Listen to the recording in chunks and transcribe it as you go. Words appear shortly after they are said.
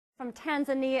From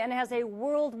Tanzania and has a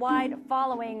worldwide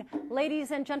following.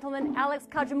 Ladies and gentlemen, Alex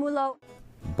Kajumulo.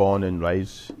 Born and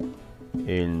raised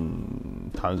in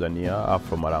Tanzania, I'm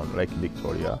from around Lake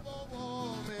Victoria.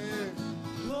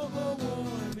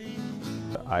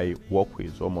 I work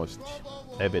with almost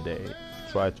every day,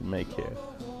 try to make a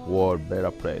world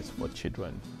better place for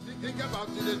children. Think about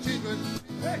the children.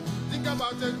 Hey, think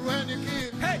about the granny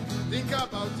kid. Hey, think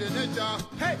about the nature.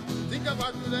 Hey, think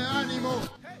about the animal.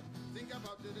 Hey, think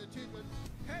about the children.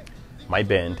 Hey, my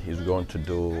band is going to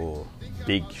do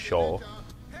big show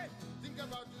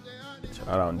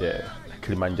around the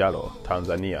Kilimanjaro,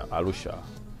 Tanzania, Arusha,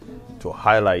 to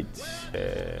highlight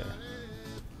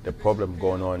the problem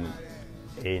going on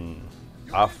in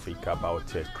Africa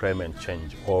about climate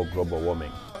change or global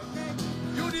warming.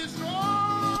 You destroy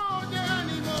the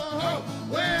animal.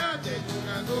 Where they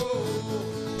gonna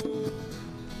go?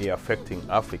 It's affecting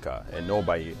Africa and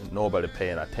nobody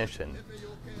paying attention,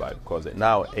 but because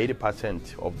now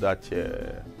 80% of that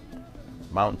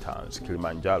mountains,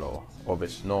 Kilimanjaro, of the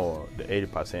snow, the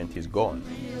 80% is gone.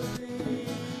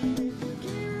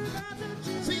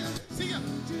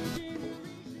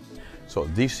 So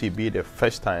this will be the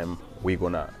first time we're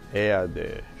gonna air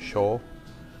the show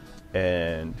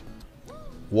and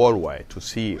worldwide to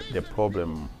see the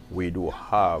problem we do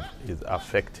have is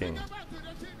affecting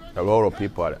a lot of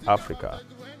people in Africa.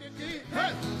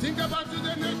 Hey, think about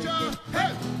the nature.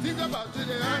 Hey, think about the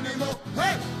animal.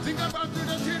 Hey, think about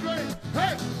the children.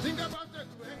 Hey, think about the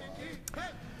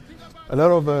a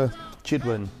lot of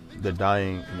children, they're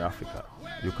dying in Africa.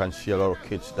 You can see a lot of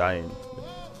kids dying.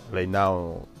 Right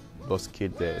now, those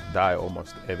kids, they die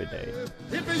almost every day.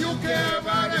 If you care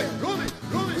about it,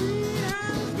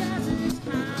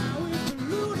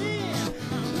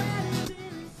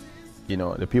 you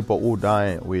know, the people who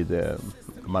die with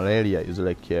malaria is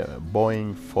like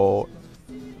Boeing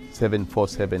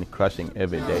 747 crashing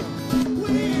every day.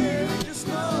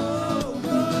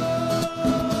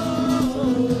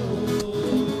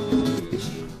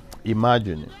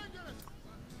 Imagine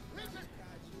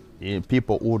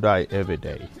people who die every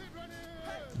day.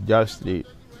 Just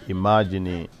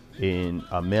imagine in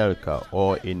America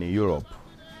or in Europe,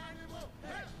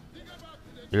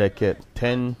 like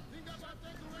 10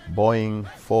 Boeing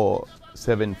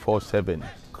 747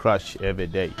 crash every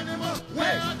day.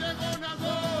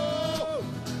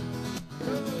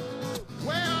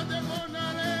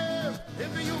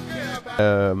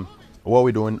 What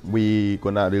we're doing, we're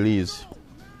gonna release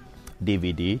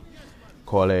DVD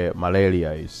called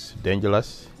Malaria is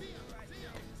Dangerous.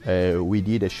 We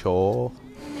did a show.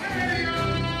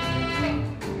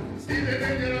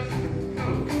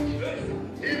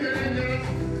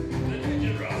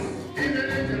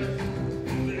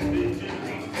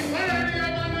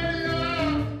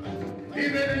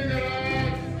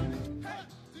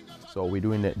 So we're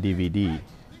doing a DVD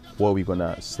where we're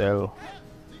gonna sell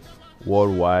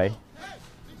worldwide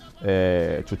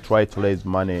to try to raise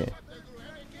money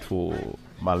to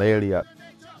malaria,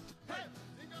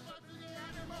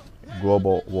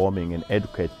 global warming, and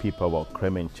educate people about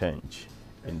climate change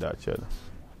in that channel.